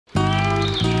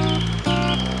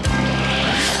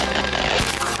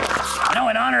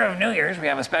honor of New Year's, we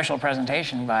have a special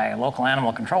presentation by local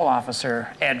animal control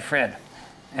officer Ed Frid.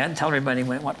 Ed, tell everybody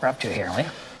what we're up to here, will you?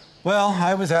 Well,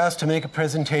 I was asked to make a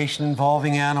presentation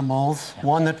involving animals,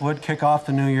 one that would kick off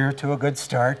the new year to a good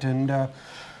start, and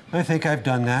I think I've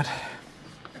done that.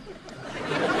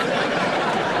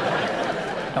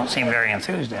 Don't seem very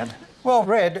enthused, Ed. Well,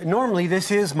 Red, normally this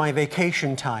is my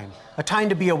vacation time, a time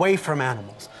to be away from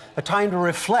animals, a time to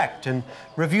reflect and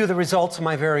review the results of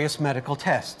my various medical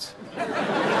tests.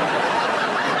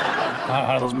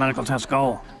 How do those medical tests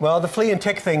go? Well, the flea and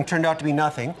tick thing turned out to be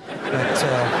nothing,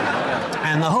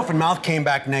 and the hoof and mouth came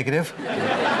back negative.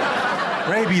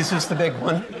 Rabies is the big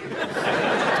one.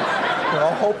 We're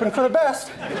all hoping for the best.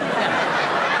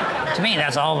 To me,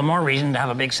 that's all the more reason to have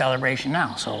a big celebration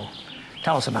now, so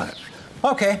tell us about it.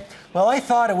 Okay. Well, I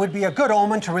thought it would be a good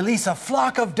omen to release a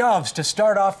flock of doves to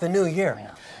start off the new year.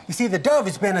 Yeah. You see, the dove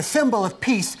has been a symbol of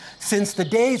peace since the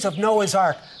days of Noah's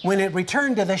Ark, when it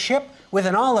returned to the ship with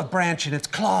an olive branch in its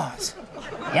claws.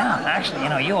 Yeah, actually,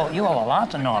 you owe a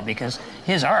lot to Noah, because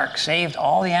his ark saved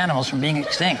all the animals from being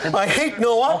extinct. I hate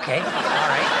Noah. Okay, all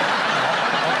right.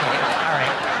 Okay, all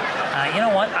right. You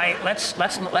know what?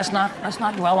 Let's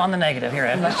not dwell on the negative here,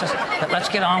 Ed. Let's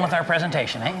get on with our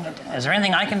presentation. Eh? Is there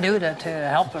anything I can do to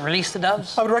help release the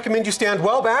doves? I would recommend you stand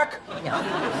well back.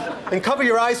 Yeah. And cover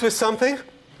your eyes with something.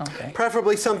 Okay.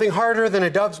 Preferably something harder than a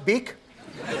dove's beak.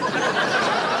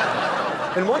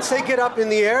 And once they get up in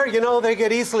the air, they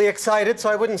get easily excited, so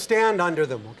I wouldn't stand under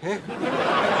them, okay?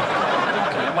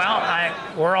 Well,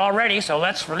 we're all ready, so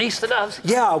let's release the doves.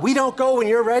 Yeah, we don't go when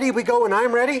you're ready, we go when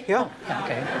I'm ready, yeah?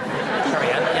 Okay. Sorry,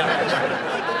 Ed.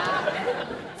 Yeah.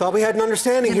 Thought we had an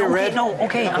understanding here, Red. No,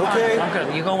 okay, I'm fine. I'm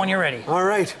good. You go when you're ready. All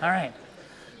right. All right.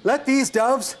 Let these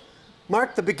doves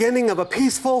mark the beginning of a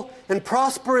peaceful and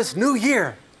prosperous new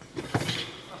year.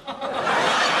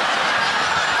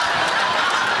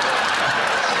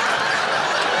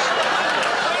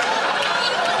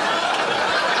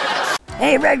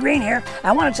 Hey, Red Green here.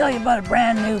 I want to tell you about a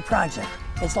brand new project.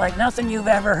 It's like nothing you've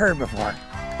ever heard before,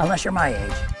 unless you're my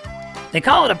age. They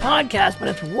call it a podcast, but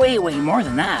it's way, way more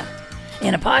than that.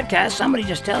 In a podcast, somebody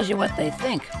just tells you what they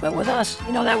think. But with us,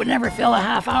 that would never fill a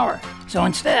half hour. So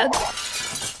instead,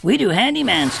 we do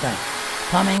handyman stuff.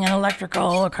 Plumbing and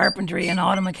electrical, carpentry and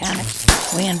auto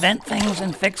mechanics. We invent things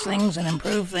and fix things and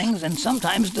improve things and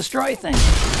sometimes destroy things.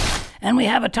 And we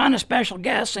have a ton of special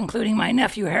guests, including my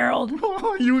nephew Harold.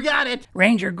 You got it.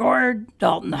 Ranger Gord,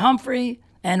 Dalton Humphrey,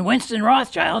 and Winston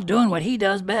Rothschild doing what he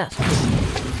does best.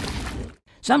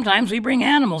 Sometimes we bring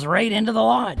animals right into the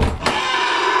lodge.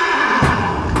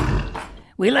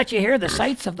 We let you hear the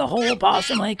sights of the whole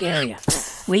Possum Lake area.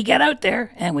 We get out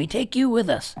there and we take you with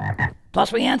us.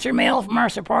 Plus we answer mail from our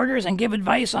supporters and give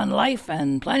advice on life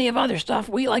and plenty of other stuff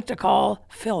we like to call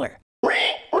filler.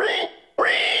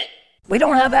 We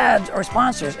don't have ads or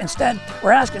sponsors. Instead,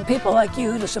 we're asking people like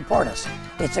you to support us.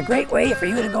 It's a great way for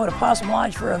you to go to Possum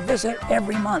Lodge for a visit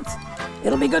every month.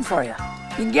 It'll be good for you.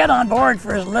 You can get on board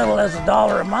for as little as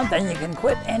 $1 a month, and you can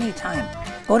quit anytime.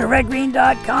 Go to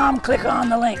redgreen.com, click on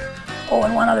the link. Oh,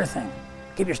 and one other thing.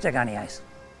 Keep your stick on the ice.